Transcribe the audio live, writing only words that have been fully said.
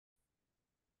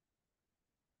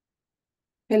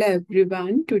Hello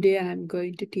everyone. Today I am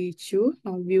going to teach you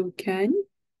how you can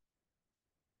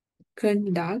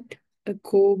conduct a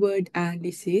keyword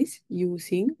analysis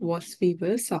using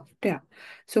VOSviewer software.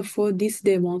 So for this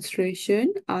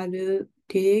demonstration, I will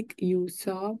take use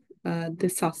of the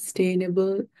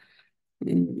sustainable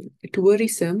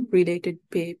tourism related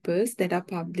papers that are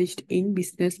published in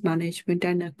business management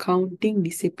and accounting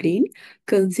discipline,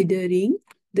 considering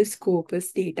the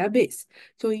Scopus database.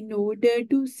 So in order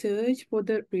to search for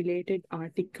the related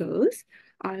articles,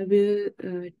 I will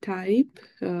type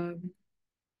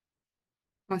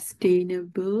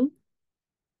sustainable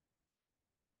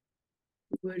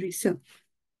tourism.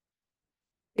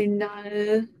 And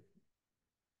I'll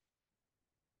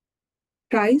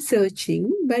try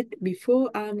searching, but before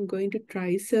I'm going to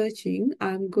try searching,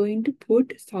 I'm going to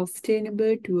put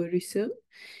sustainable tourism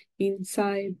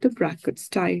inside the brackets,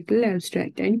 title,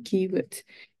 abstract, and keywords.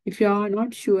 If you are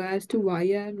not sure as to why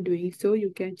I am doing so, you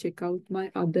can check out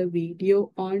my other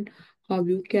video on how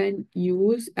you can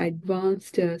use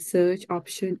advanced search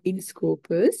option in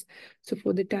Scopus. So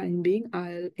for the time being,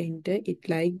 I'll enter it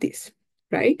like this,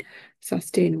 right?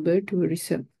 Sustainable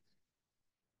tourism.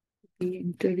 We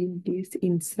entering this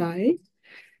inside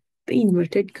the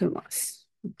inverted commas.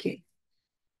 Okay.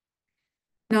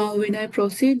 Now, when I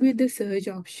proceed with the search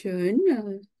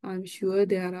option, I'm sure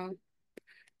there are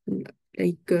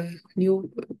like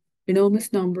new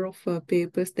enormous number of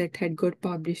papers that had got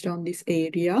published on this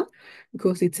area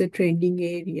because it's a trending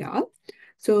area.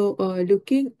 So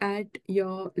looking at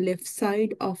your left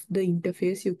side of the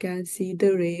interface, you can see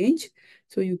the range.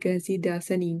 So you can see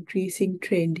there's an increasing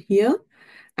trend here.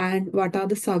 And what are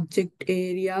the subject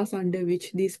areas under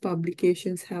which these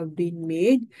publications have been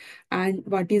made, and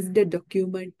what is the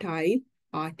document type,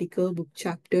 article, book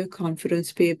chapter,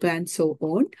 conference paper, and so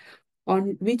on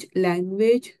which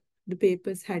language the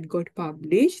papers had got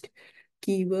published,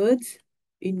 keywords,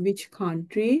 in which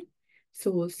country,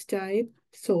 source type,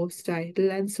 source title,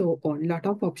 and so on. Lot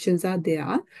of options are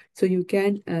there. So you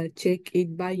can check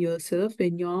it by yourself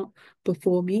when you're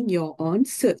performing your own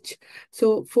search.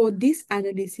 So for this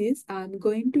analysis, I'm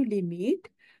going to limit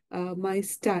my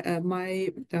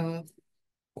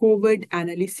keyword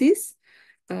analysis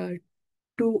uh,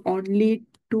 to only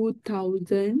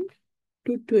 2000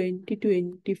 to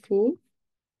 2024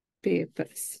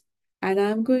 papers. And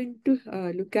I'm going to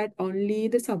look at only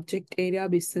the subject area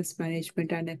business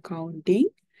management and accounting.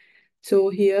 So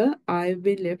here I've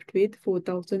been left with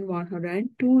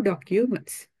 4,102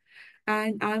 documents.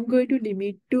 And I'm going to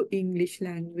limit to English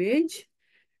language,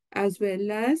 as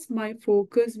well as my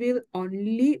focus will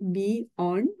only be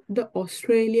on the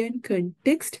Australian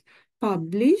context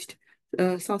published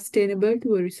sustainable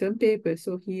tourism paper.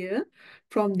 So here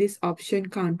from this option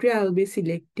country, I'll be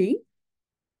selecting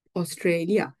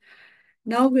Australia.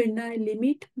 Now, when I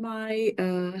limit my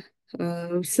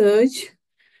search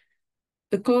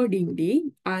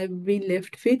accordingly, I've been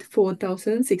left with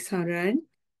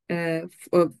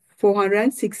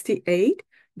 468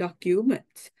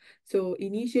 documents. So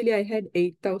initially I had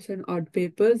 8,000 odd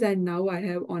papers, and now I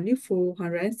have only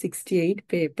 468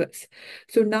 papers.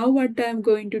 So now what I'm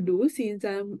going to do, since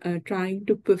I'm trying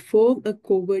to perform a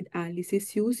keyword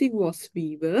analysis using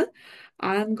VOSviewer,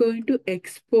 I'm going to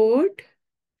export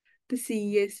the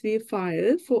CSV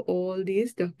file for all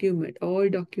these documents. All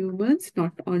documents,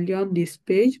 not only on this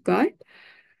page, but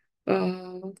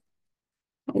how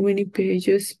many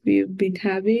pages we've been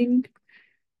having.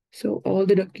 So all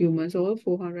the documents, all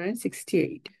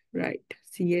 468, right?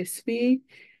 CSV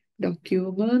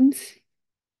documents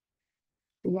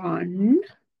 1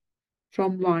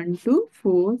 from 1 to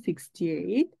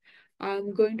 468.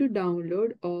 I'm going to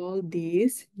download all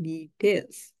these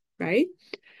details, right?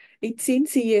 It's in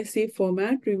CSV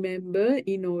format. Remember,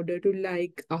 in order to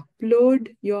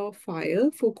upload your file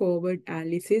for keyword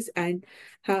analysis and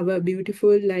have a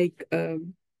beautiful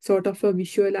sort of a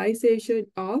visualization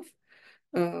of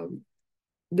um,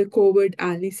 the keyword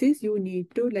analysis, you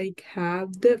need to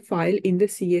have the file in the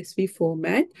CSV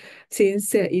format, since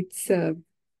since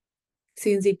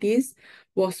it is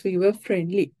VOSviewer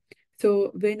friendly.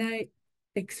 So when I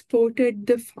exported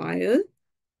the file,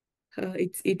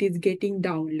 it is getting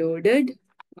downloaded.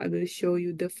 I will show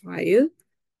you the file.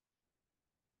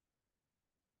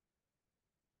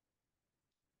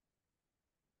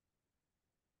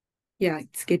 Yeah,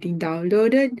 it's getting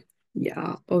downloaded.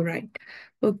 Yeah, all right.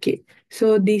 Okay,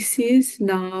 so this is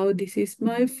my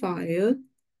file.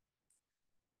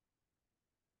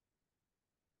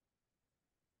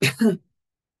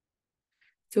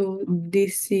 So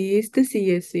this is the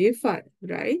CSV file,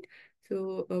 right?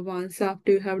 So once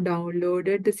after you have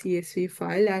downloaded the CSV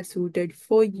file as suited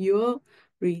for your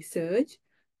research,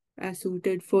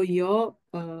 suited for your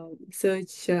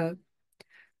search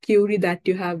query that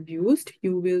you have used,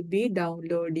 you will be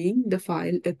downloading the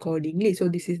file accordingly. So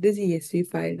this is the CSV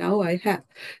file now I have.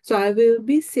 So I will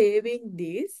be saving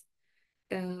this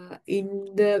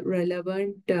in the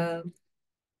relevant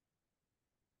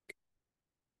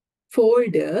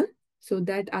folder so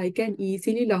that I can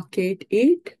easily locate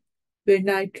it when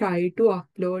I try to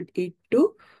upload it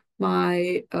to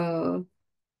my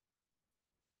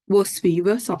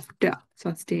VOSviewer software,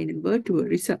 Sustainable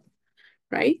Tourism,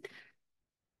 right?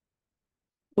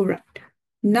 All right.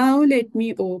 Now let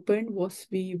me open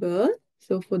VOSviewer.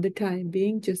 So for the time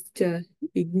being, just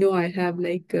ignore I have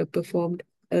performed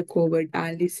a covert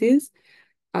analysis.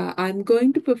 I'm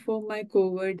going to perform my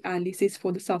covert analysis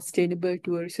for the sustainable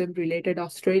tourism related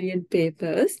Australian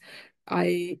papers.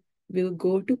 I will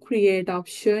go to create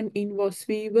option in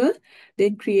VOSviewer,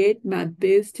 then create map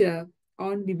based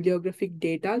on bibliographic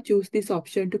data. Choose this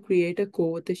option to create a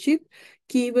co-authorship,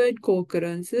 keyword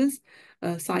co-occurrences,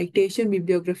 citation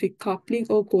bibliographic coupling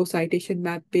or co-citation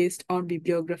map based on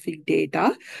bibliographic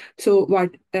data. So what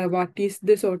is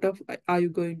the sort of, are you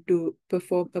going to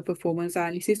perform a performance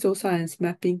analysis or science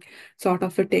mapping sort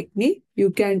of a technique?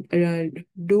 You can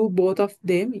do both of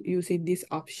them using this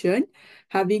option,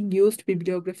 having used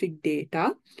bibliographic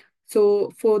data.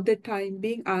 So for the time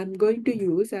being, I'm going to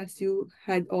use, as you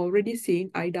had already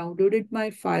seen, I downloaded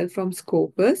my file from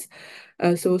Scopus.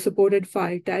 So supported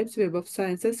file types, Web of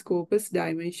Sciences, Scopus,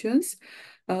 Dimensions,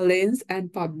 Lens,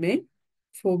 and PubMed.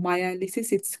 For my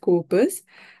analysis, it's Scopus.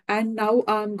 And now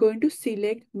I'm going to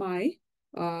select my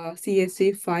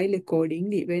CSV file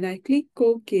accordingly. When I click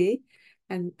OK,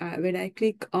 and when I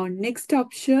click on next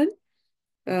option,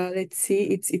 let's see,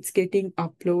 it's getting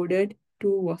uploaded to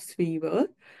VOSviewer.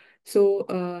 So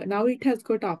now it has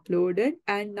got uploaded,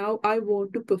 and now I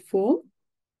want to perform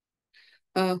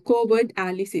covert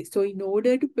analysis. So in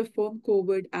order to perform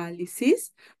covert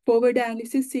analysis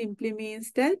simply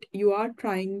means that you are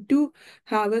trying to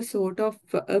have a sort of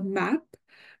a map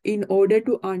in order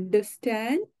to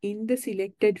understand in the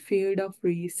selected field of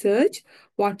research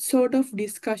what sort of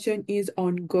discussion is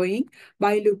ongoing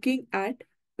by looking at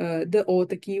the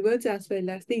author keywords as well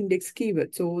as the index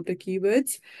keywords. So author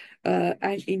keywords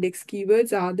and index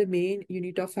keywords are the main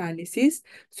unit of analysis.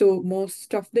 So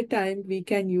most of the time we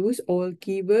can use all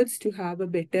keywords to have a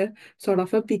better sort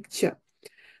of a picture.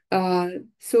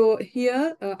 So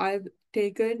here I've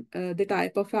taken the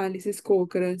type of analysis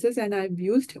co-occurrences and I've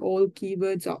used all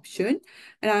keywords option,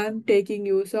 and I'm taking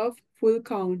use of full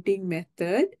counting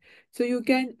method. So you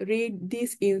can read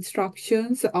these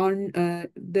instructions on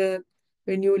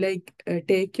when you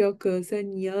take your cursor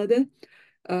near the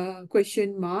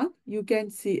question mark, you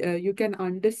can see, you can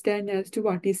understand as to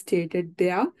what is stated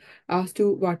there, as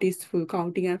to what is full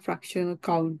counting and fractional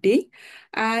counting.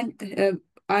 And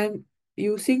I'm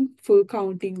using full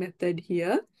counting method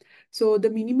here. So the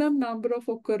minimum number of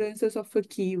occurrences of a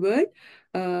keyword,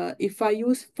 if I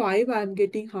use 5, I'm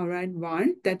getting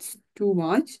 101. That's too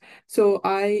much. So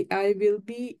I will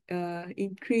be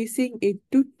increasing it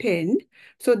to 10.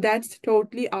 So that's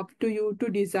totally up to you to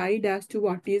decide as to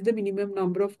what is the minimum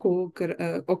number of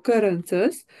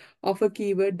occurrences of a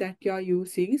keyword that you are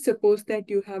using. Suppose that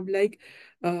you have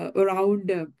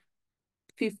around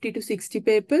 50 to 60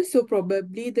 papers. So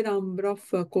probably the number of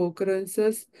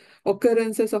occurrences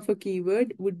of a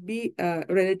keyword would be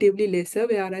relatively lesser.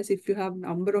 Whereas if you have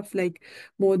number of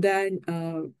more than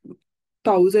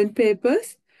 1,000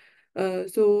 papers,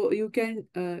 so you can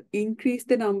increase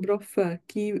the number of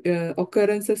key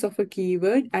occurrences of a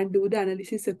keyword and do the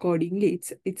analysis accordingly.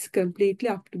 It's completely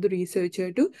up to the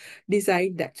researcher to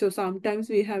decide that. So sometimes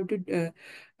we have to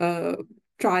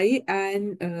try,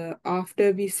 and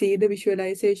after we see the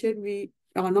visualization, we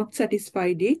are not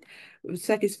satisfied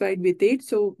with it.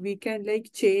 So we can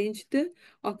change the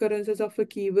occurrences of a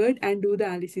keyword and do the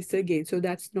analysis again. So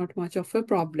that's not much of a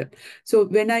problem. So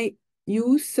when I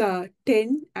use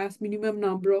 10 as minimum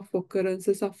number of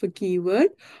occurrences of a keyword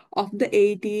of the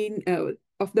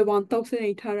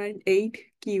 1,808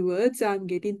 keywords, I'm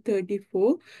getting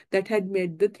 34 that had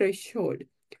met the threshold.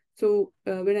 So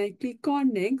when I click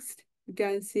on next, you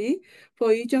can see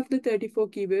for each of the 34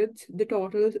 keywords, the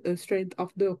total strength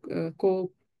of the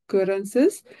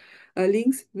co-occurrences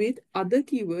links with other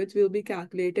keywords will be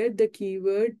calculated. The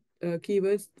keywords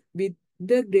with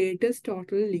the greatest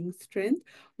total link strength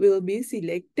will be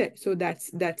selected. So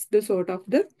that's the sort of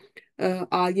the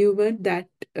argument that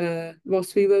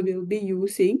VOSviewer will be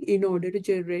using in order to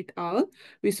generate our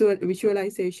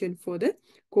visualization for the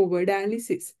covert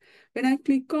analysis. When I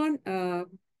click on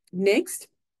next,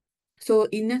 So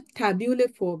in a tabular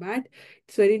format,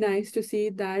 it's very nice to see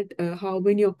that how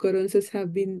many occurrences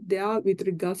have been there with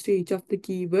regards to each of the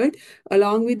keyword,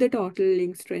 along with the total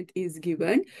link strength is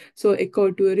given. So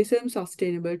ecotourism,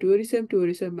 sustainable tourism,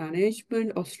 tourism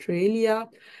management, Australia.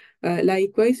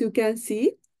 Likewise, you can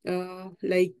see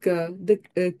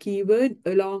the keyword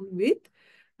along with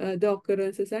the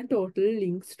occurrences and total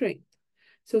link strength.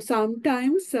 So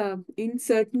sometimes in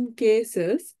certain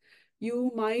cases,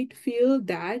 you might feel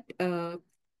that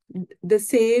the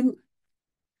same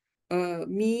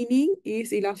meaning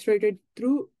is illustrated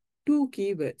through two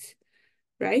keywords,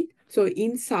 right? So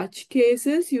in such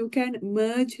cases, you can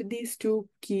merge these two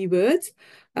keywords.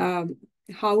 Um,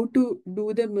 how to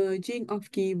do the merging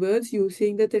of keywords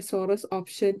using the thesaurus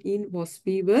option in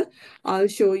VOSviewer, I'll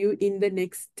show you in the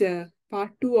next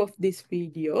part 2 of this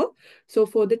video. So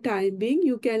for the time being,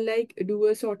 you can like do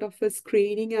a sort of a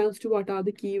screening as to what are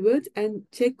the keywords and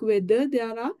check whether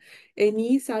there are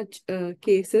any such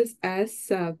cases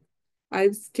as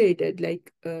I've stated,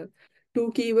 like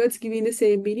two keywords giving the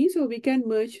same meaning. So we can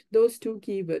merge those two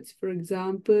keywords. For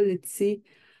example, let's see,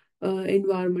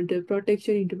 environmental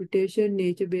protection, interpretation,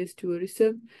 nature-based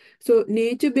tourism. So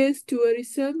nature-based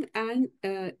tourism and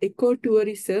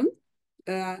ecotourism,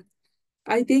 uh,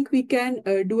 I think we can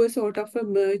do a sort of a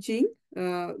merging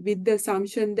with the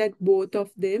assumption that both of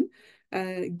them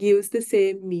gives the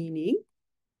same meaning.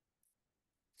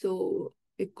 So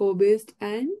eco-based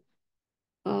and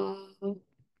uh,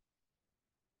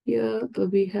 here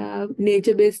we have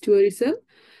nature-based tourism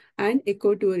and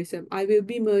ecotourism. I will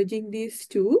be merging these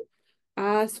two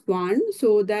as one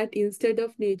so that instead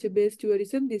of nature-based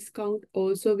tourism, discount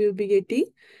also will be getting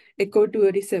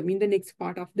ecotourism in the next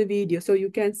part of the video. So you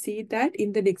can see that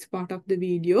in the next part of the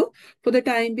video. For the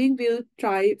time being, we'll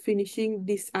try finishing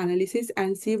this analysis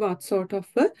and see what sort of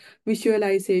a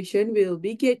visualization we'll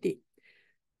be getting.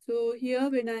 So here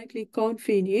when I click on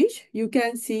finish, you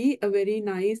can see a very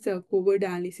nice covered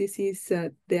analysis is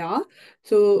there.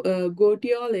 So go to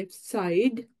your left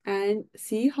side and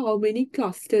see how many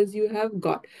clusters you have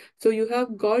got. So you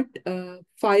have got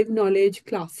 5 knowledge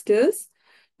clusters.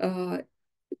 Uh,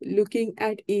 Looking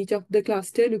at each of the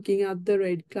cluster, looking at the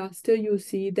red cluster, you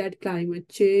see that climate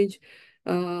change,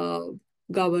 uh,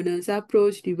 governance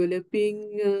approach,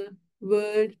 developing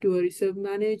world, tourism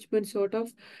management, sort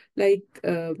of like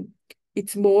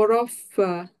it's more of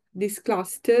this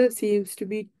cluster seems to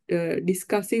be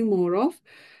discussing more of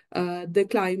the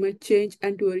climate change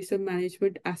and tourism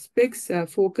management aspects,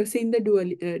 focusing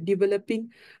the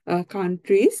developing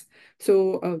countries.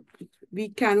 So we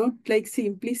cannot like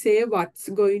simply say what's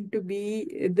going to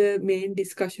be the main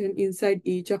discussion inside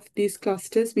each of these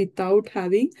clusters without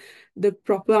having the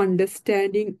proper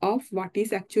understanding of what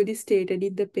is actually stated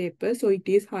in the paper. So it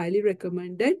is highly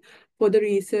recommended for the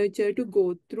researcher to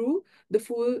go through the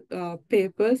full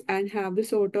papers and have the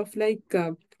sort of like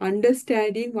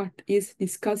understanding what is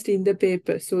discussed in the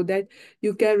paper so that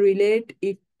you can relate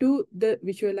it to the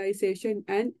visualization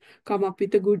and come up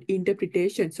with a good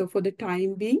interpretation. So for the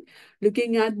time being,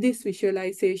 looking at this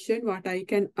visualization, what I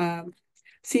can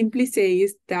simply say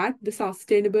is that the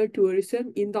sustainable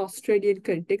tourism in the Australian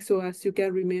context, so as you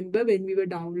can remember when we were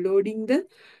downloading the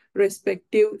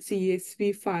respective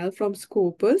CSV file from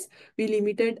Scopus, we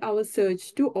limited our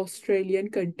search to Australian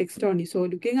context only. So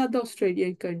looking at the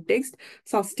Australian context,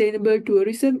 sustainable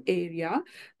tourism area,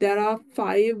 there are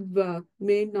 5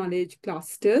 main knowledge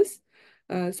clusters.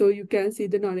 So you can see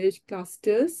the knowledge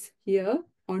clusters here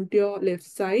onto your left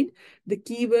side. The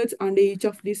keywords under each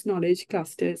of these knowledge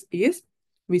clusters is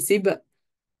visible.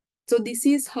 So this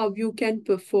is how you can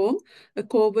perform a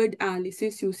keyword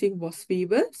analysis using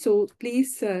VOSviewer. So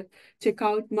please check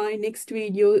out my next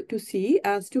video to see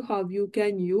as to how you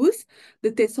can use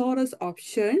the thesaurus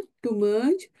option to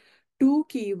merge two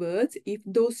keywords if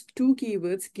those two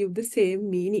keywords give the same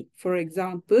meaning. For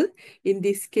example, in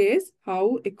this case,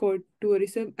 how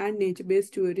ecotourism and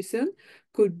nature-based tourism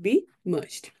could be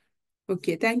merged.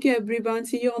 Okay, thank you everyone.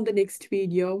 See you on the next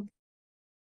video.